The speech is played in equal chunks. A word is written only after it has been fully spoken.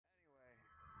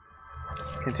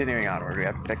continuing onward, we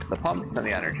have to fix the pumps and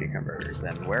the energy converters.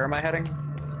 And where am I heading?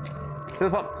 To the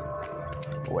pumps.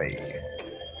 Away.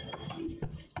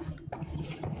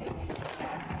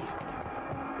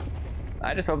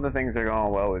 I just hope that things are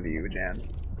going well with you, Jan.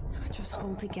 Just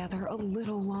hold together a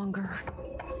little longer.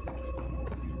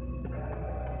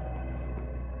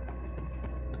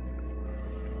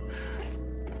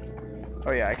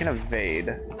 Oh yeah, I can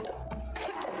evade.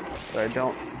 But I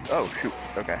don't... Oh, shoot.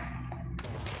 Okay.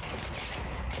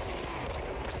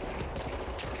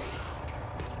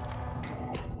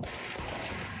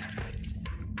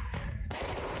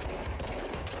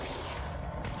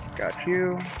 Got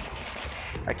you.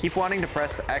 I keep wanting to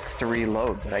press X to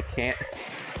reload, but I can't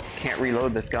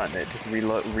reload this gun. It just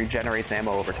regenerates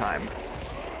ammo over time.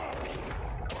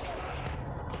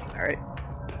 Alright.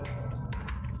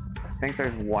 I think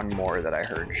there's one more that I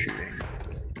heard shooting.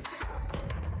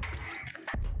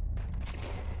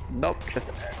 Nope,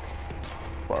 just...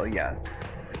 Well, yes.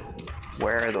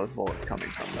 Where are those bullets coming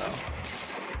from, though?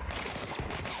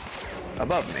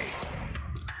 Above me.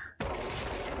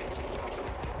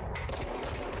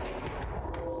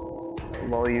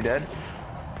 Lol, you dead?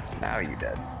 Now you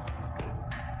dead.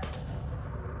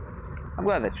 I'm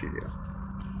glad that you do.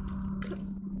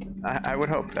 I would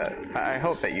hope that. I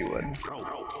hope that you would.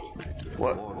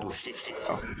 What? Oh.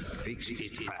 Fix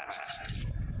it fast.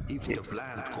 If the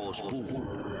plant goes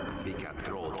boom, we can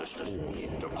throw the spoon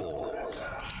in the core.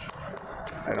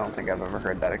 I don't think I've ever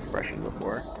heard that expression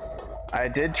before. I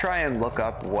did try and look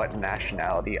up what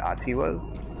nationality Ati was,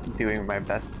 doing my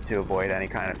best to avoid any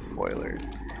kind of spoilers.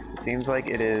 It seems like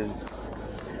it is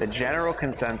the general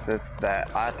consensus that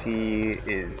Ati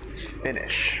is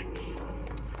Finnish.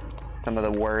 Some of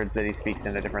the words that he speaks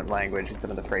in a different language and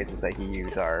some of the phrases that he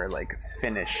uses are like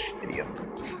Finnish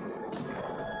idioms.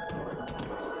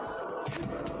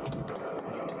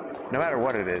 No matter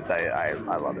what it is, I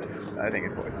love it. I think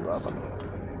his voice is awesome.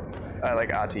 I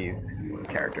like Ati's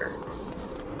character.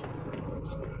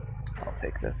 I'll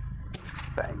take this.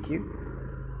 Thank you.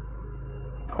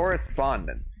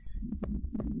 Correspondence.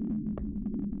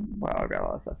 Wow, I've got a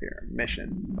lot of stuff here.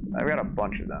 Missions. I've got a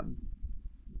bunch of them.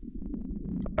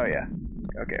 Oh yeah.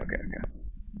 Okay.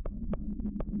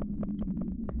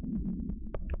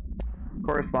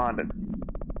 Correspondence.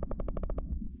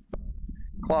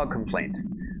 Clog complaint.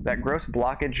 That gross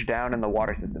blockage down in the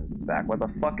water systems is back. What the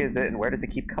fuck is it and where does it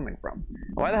keep coming from?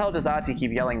 And why the hell does Ati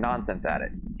keep yelling nonsense at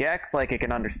it? He acts like it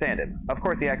can understand him. Of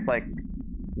course he acts like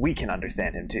we can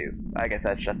understand him too. I guess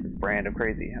that's just his brand of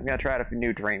crazy. I'm gonna try out a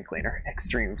new drain cleaner.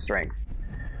 Extreme strength.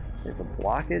 There's a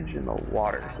blockage in the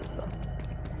water system.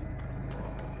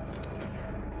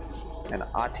 And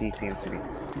Ati seems to be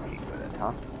speaking with it,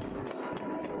 huh?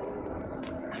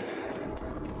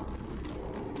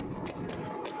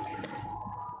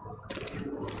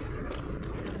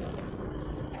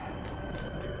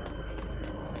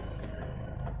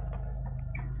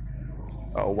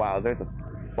 Oh wow, there's a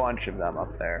bunch of them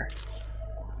up there.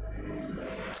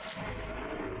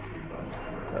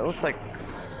 That looks like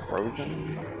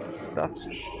frozen stuff.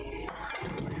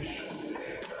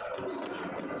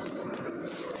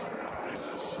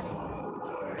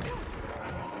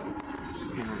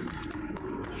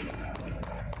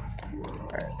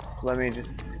 Alright, let me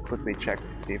just quickly check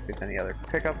to see if there's any other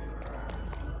pickups.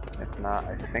 If not,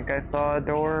 I think I saw a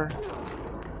door,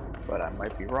 but I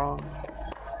might be wrong.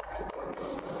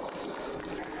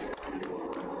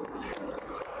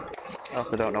 I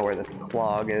also don't know where this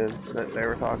clog is that they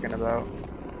were talking about.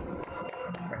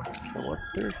 Right, so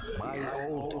what's this? My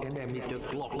old enemy, the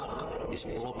Clog, is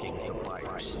blocking the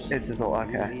pipes. It's just a lock.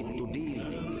 We need to deal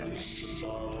with that shit.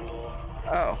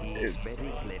 Oh, He's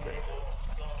very clever.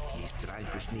 He's trying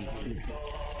to sneak in.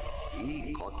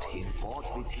 We got him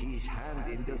caught with his hand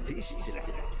in the fish trap.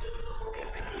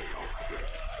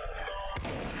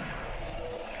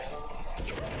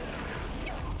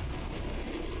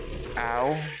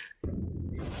 Ow.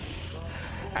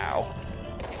 Ow.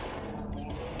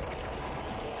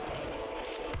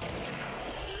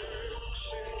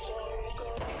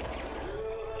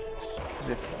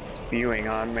 Just spewing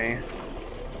on me.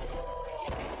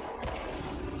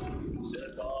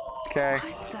 Okay.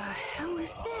 What the hell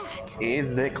is that?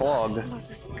 Is the clog. That's the most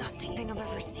disgusting thing I've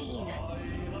ever seen.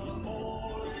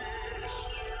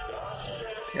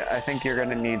 Yeah, I think you're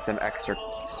gonna need some extra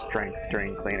strength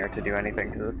drain cleaner to do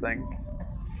anything to this thing.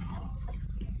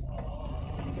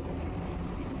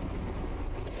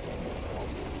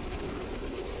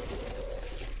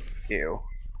 Ew.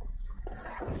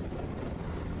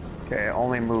 Okay,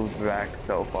 only moved back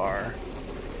so far.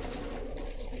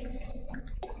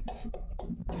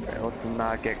 Okay, let's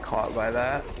not get caught by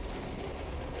that.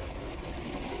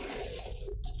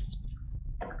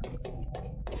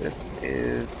 This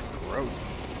is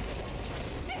gross.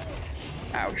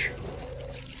 Ouch.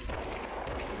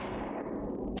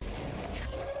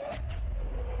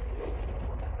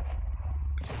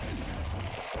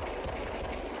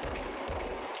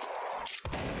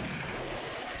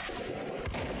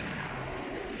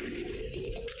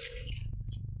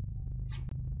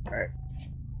 Alright.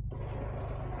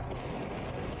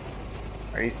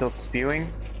 Are you still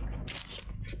spewing?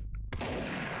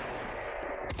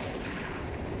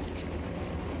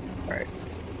 Alright.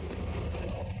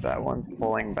 That one's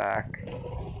pulling back.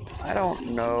 I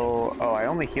don't know. Oh, I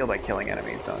only heal by killing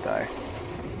enemies, don't I?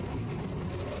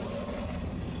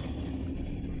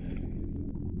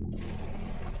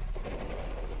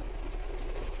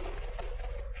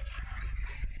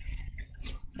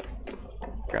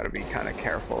 Gotta be kind of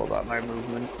careful about my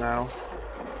movements now.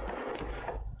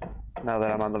 Now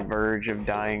that I'm on the verge of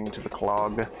dying to the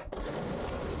Clog.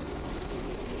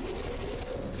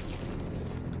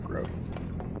 Gross.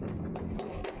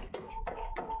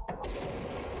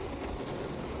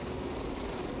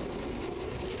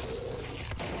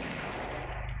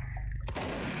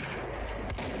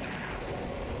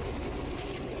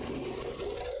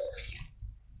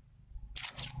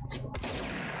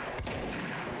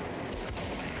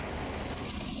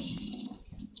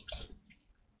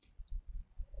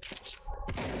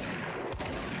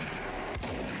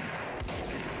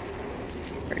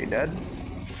 Are you dead?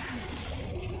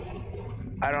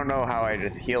 I don't know how I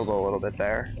just healed a little bit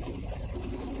there.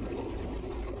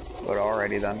 But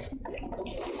alrighty then.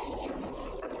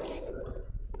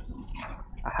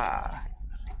 Aha.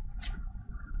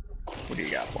 What do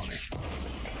you got for me?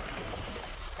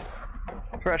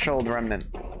 Threshold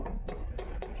remnants.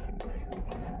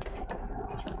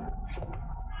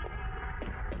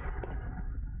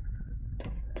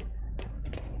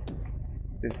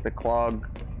 Is the Clog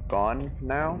gone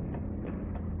now?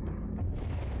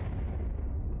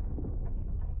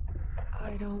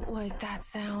 I don't like that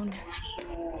sound.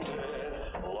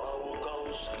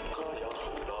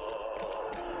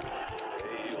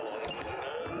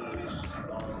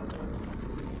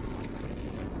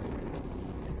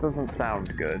 This doesn't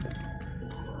sound good.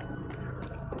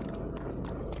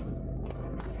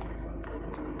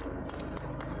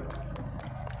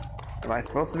 Am I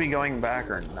supposed to be going back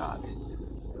or not?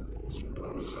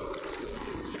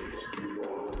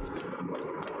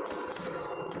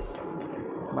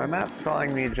 My map's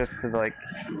calling me just to like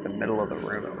the middle of the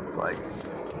room, it looks like.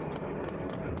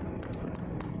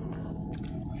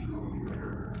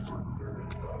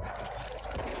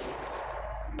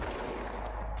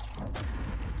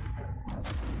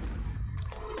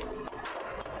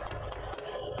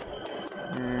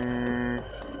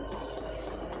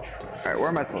 Alright, where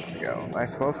am I supposed to go? Am I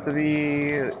supposed to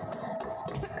be...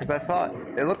 Because I thought...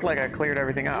 It looked like I cleared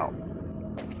everything out.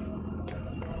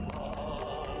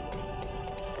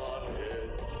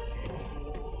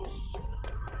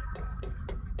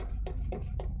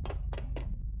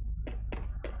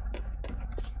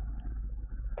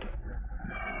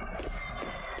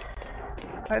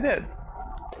 I did.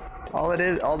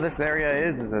 All this area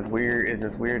is this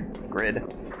weird grid.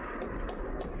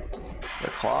 The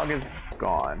Clog is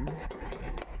gone.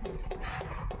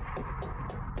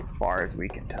 As far as we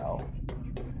can tell.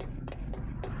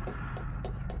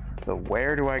 So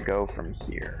where do I go from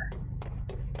here?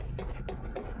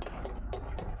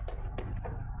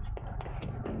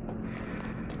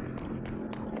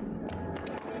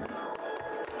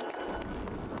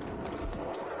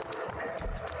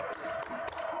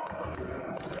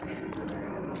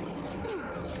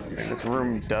 This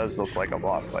room does look like a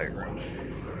boss fight room.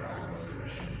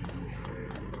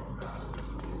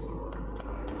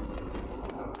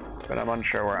 But I'm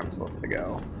unsure where I'm supposed to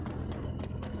go.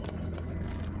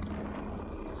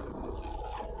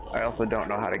 I also don't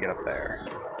know how to get up there.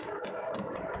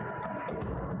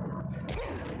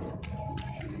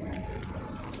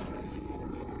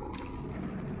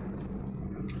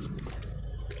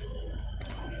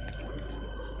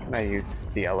 Can I use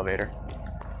the elevator?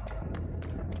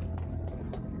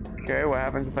 Okay, what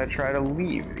happens if I try to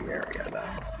leave the area then?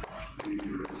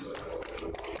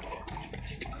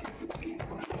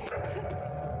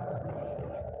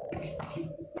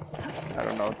 I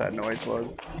don't know what that noise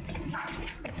was.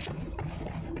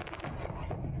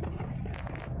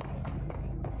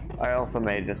 I also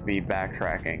may just be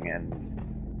backtracking and...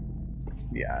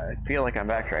 Yeah, I feel like I'm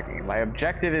backtracking. My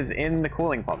objective is in the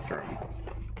cooling pumps room.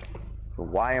 So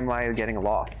why am I getting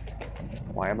lost?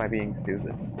 Why am I being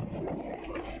stupid?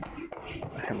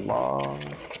 I'm lost.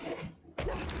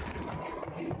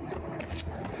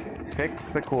 Fix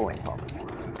the cooling pumps.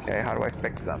 Okay, how do I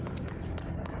fix them?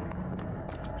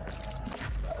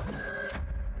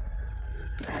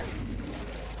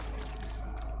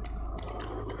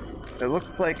 It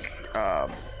looks like,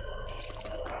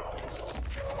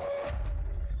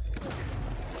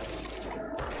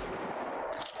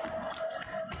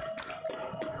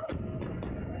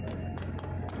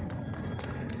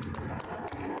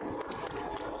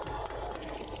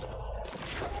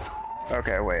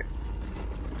 okay, wait.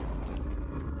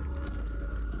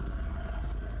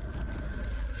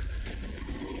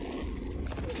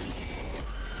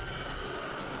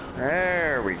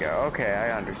 There we go. Okay,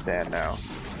 I understand now.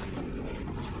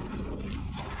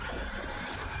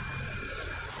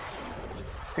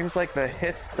 Seems like the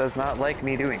hiss does not like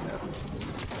me doing this.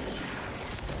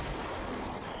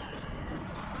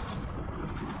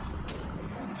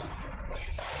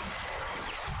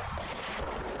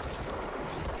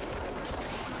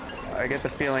 I get the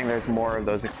feeling there's more of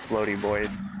those explodey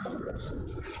boys.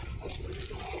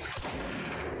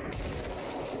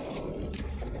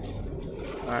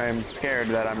 I'm scared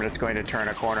that I'm just going to turn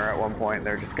a corner at one point and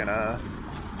they're just gonna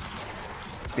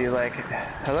be like,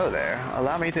 hello there,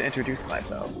 allow me to introduce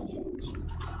myself.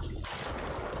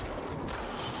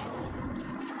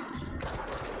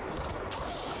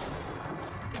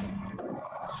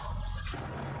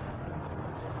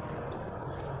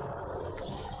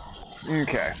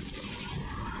 Okay.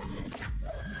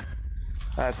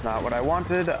 That's not what I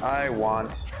wanted. I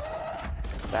want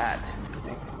that.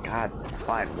 God,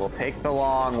 fine. We'll take the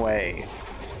long way.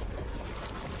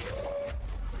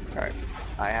 Alright.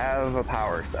 I have a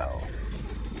power cell.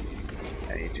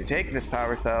 I need to take this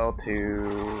power cell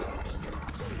to...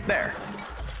 there.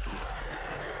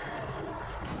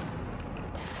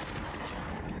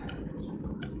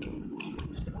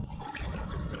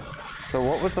 So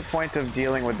what was the point of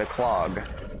dealing with the Clog?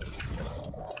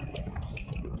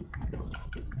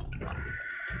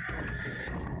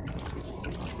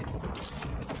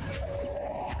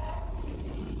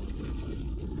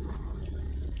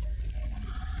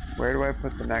 Where do I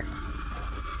put the next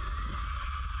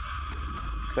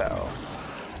cell?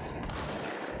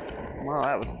 Well,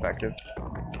 that was effective.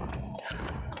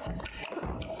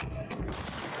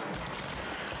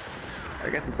 I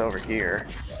guess it's over here.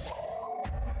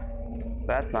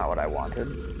 That's not what I wanted.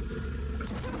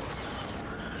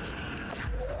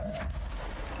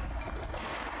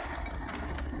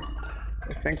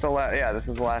 I think yeah, this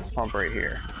is the last pump right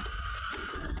here.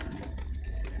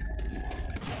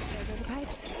 There go the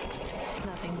pipes.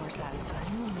 Nothing more satisfying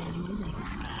than manual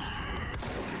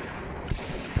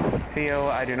labor. Theo,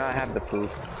 I do not have the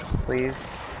poof, please.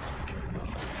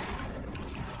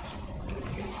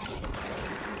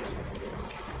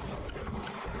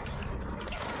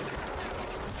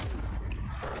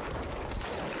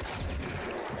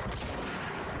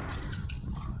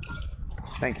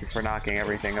 Thank you for knocking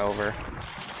everything over.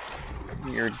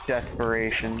 Your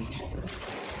desperation.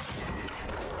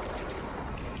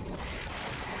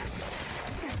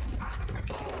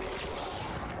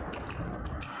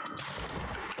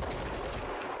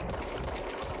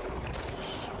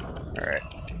 Alright.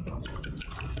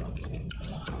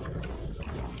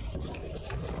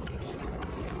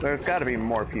 There's gotta be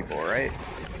more people, right?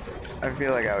 I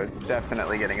feel like I was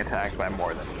definitely getting attacked by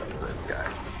more than just those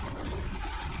guys.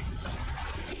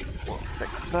 We'll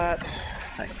fix that.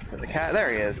 Thanks to the cat.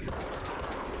 There he is.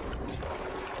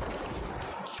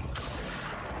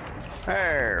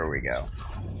 There we go.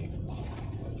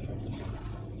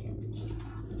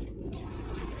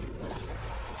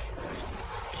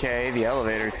 Okay, the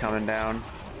elevator's coming down.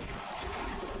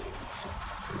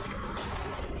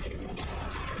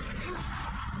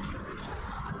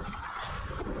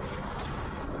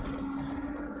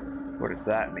 What does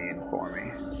that mean for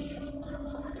me?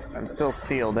 I'm still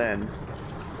sealed in.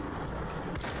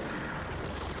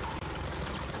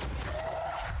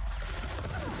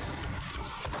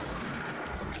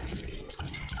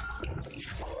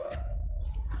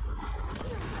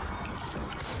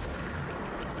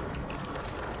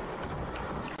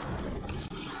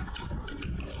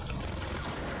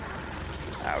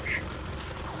 Ouch.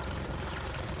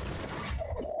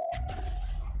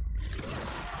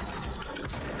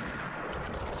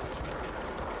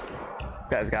 This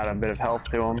guy's got a bit of health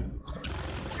to him.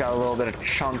 He's got a little bit of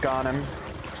chunk on him.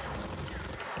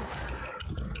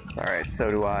 Alright, so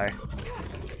do I.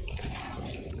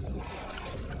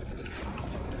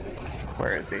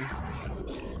 Where is he?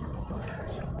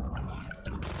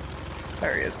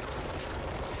 There he is.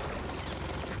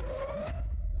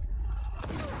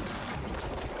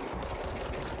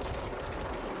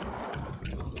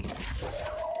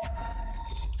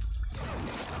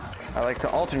 I like to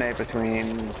alternate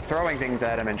between throwing things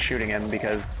at him and shooting him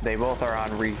because they both are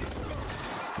on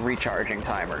recharging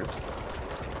timers.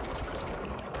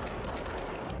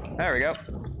 There we go.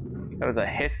 That was a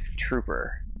Hiss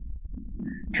trooper.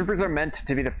 Troopers are meant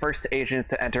to be the first agents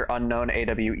to enter unknown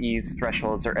AWEs,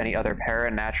 thresholds, or any other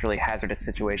naturally hazardous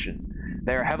situation.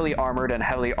 They are heavily armored and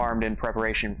heavily armed in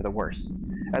preparation for the worst.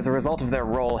 As a result of their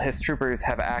role, Hiss troopers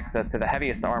have access to the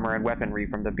heaviest armor and weaponry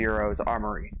from the Bureau's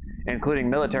armory, including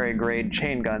military-grade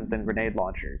chain guns and grenade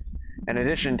launchers. In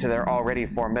addition to their already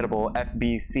formidable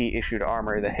FBC-issued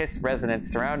armor, the Hiss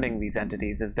resonance surrounding these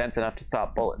entities is dense enough to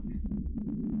stop bullets.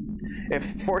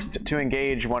 If forced to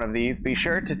engage one of these, be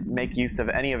sure to make use of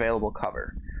any available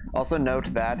cover. Also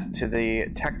note that, to the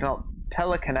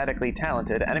telekinetically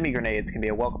talented, enemy grenades can be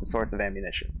a welcome source of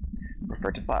ammunition.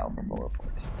 Refer to file for full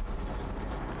report.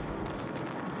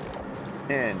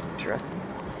 Interesting.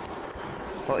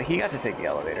 Well, he got to take the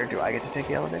elevator. Do I get to take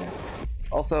the elevator?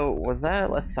 Also, was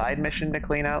that a side mission to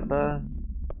clean out the...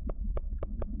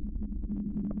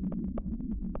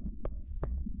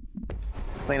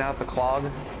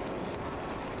 Clog?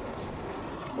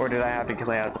 Or did I have to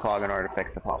clean out the clog in order to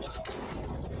fix the pumps?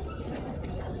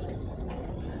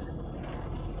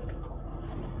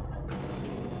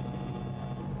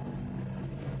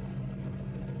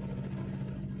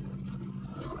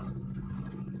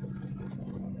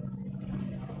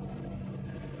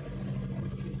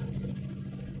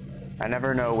 I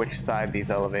never know which side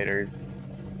these elevators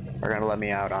are going to let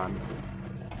me out on.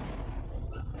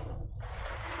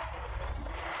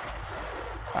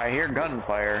 I hear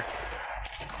gunfire.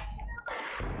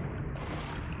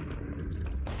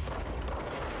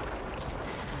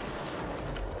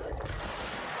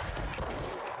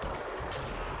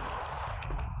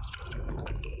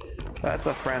 That's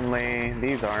a friendly.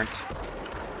 These aren't.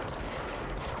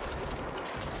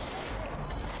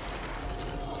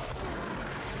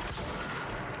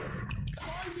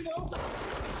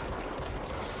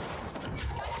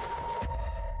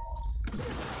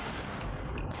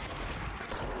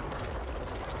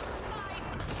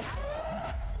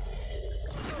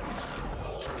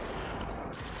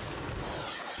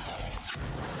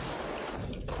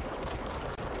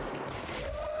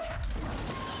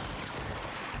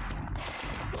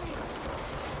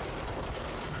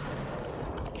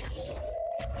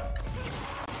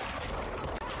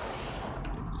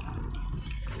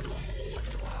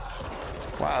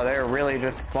 Wow, they're really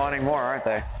just spawning more, aren't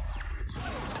they?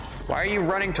 Why are you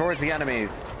running towards the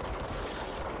enemies?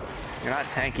 You're not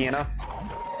tanky enough?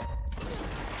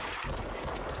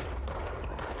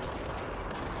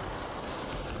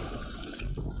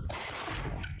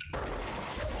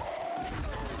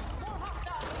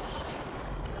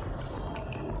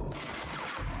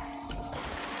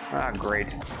 Ah,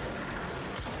 great.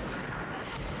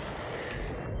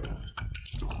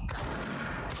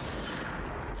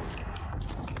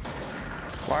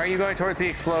 Why are you going towards the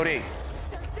exploding?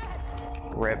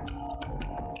 Rip.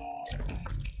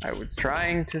 I was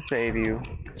trying to save you.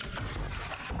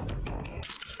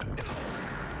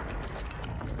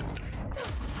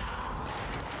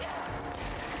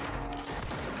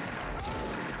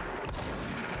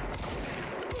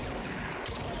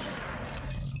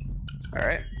 All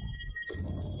right.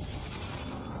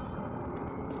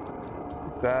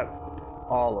 Is that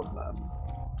all of them?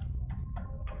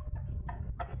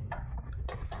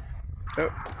 Oh.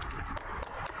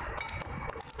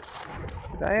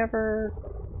 Did I ever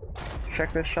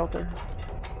check this shelter?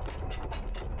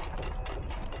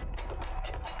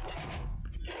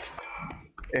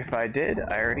 If I did,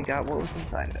 I already got what was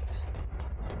inside of it.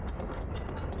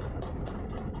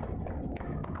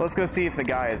 Let's go see if the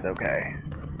guy is okay.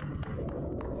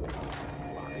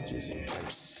 Blockages in pipe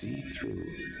C through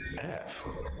F.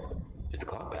 Is the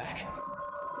clock back?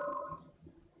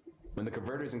 When the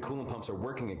converters and coolant pumps are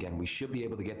working again, we should be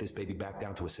able to get this baby back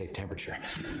down to a safe temperature.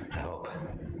 I hope.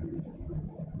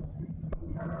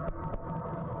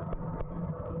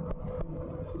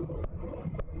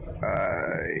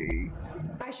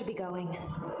 I should be going.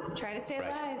 Try to stay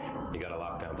alive. You gotta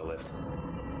lock down the lift.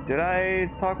 Did I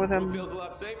talk with him? It feels a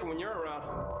lot safer when you're around.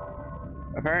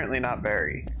 Apparently not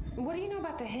very. What do you know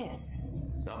about the hiss?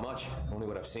 Not much, only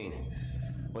what I've seen.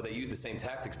 Well, they use the same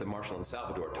tactics that Marshall and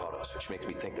Salvador taught us, which makes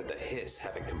me think that the hiss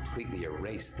haven't completely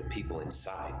erased the people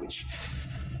inside, which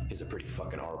is a pretty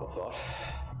fucking horrible thought.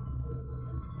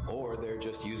 Or they're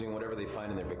just using whatever they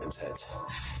find in their victims' heads.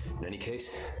 In any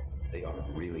case, they are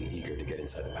really eager to get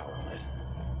inside the power plant.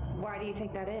 Why do you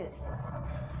think that is?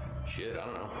 Shit, I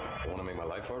don't know. They want to make my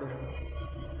life harder?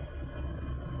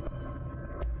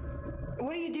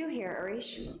 What do you do here,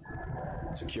 Arish?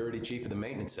 Security chief of the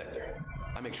maintenance sector.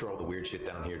 I make sure all the weird shit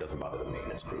down here doesn't bother the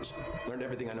maintenance crews. Learned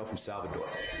everything I know from Salvador.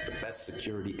 The best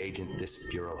security agent this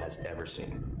bureau has ever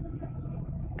seen.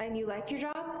 And you like your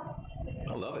job?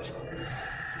 I love it.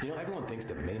 You know, everyone thinks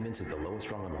that maintenance is the lowest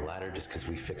rung on the ladder just because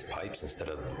we fix pipes instead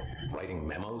of writing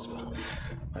memos, but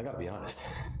I gotta be honest.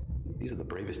 These are the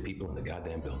bravest people in the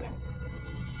goddamn building.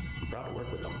 I'm proud to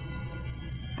work with them.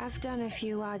 I've done a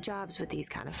few odd jobs with these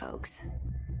kind of folks.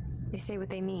 They say what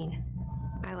they mean.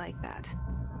 I like that.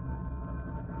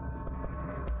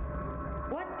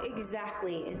 What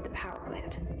exactly is the power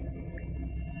plant?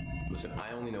 Listen,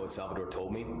 I only know what Salvador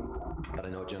told me, but I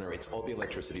know it generates all the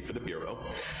electricity for the Bureau,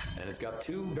 and it's got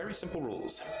two very simple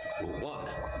rules. Rule 1,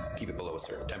 keep it below a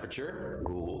certain temperature.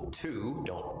 Rule 2,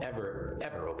 don't ever,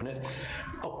 ever open it.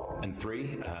 Oh, and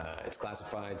 3, it's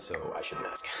classified, so I shouldn't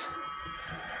ask.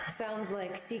 Sounds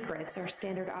like secrets are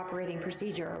standard operating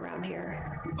procedure around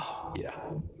here. Oh, yeah,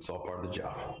 it's all part of the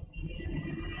job.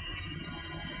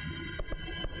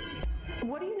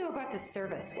 What do you know about the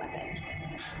service weapon?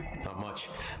 Not much.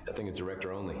 That thing is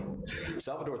director only.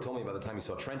 Salvador told me by the time he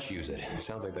saw Trench use it.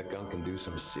 Sounds like that gun can do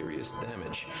some serious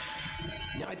damage.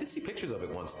 Yeah, I did see pictures of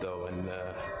it once, though, and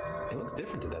it looks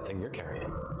different to that thing you're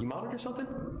carrying. You modded or something?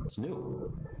 It's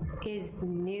new. Is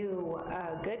new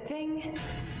a good thing?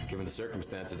 Given the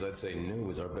circumstances, I'd say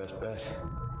new is our best bet.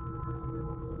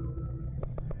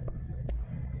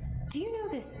 Do you know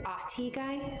this Ati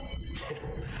guy?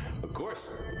 Of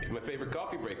course. He's my favorite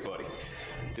coffee break buddy.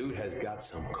 Dude has got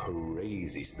some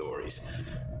crazy stories.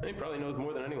 And he probably knows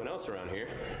more than anyone else around here.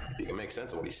 You can make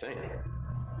sense of what he's saying.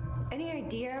 Any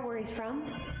idea where he's from?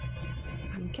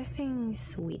 I'm guessing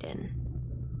Sweden.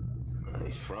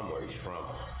 He's from where he's from.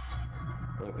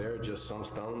 Look, there are just some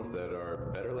stones that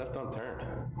are better left unturned,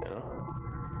 you know?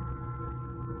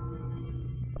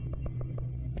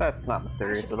 That's not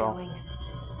mysterious at all.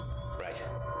 Right.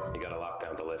 You got a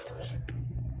lockdown to lift.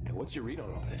 Hey, what's your read on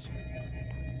all this?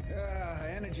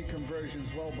 Energy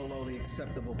conversion's well below the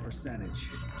acceptable percentage.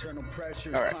 Internal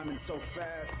pressures All right. climbing so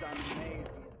fast, I'm amazed.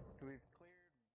 So we've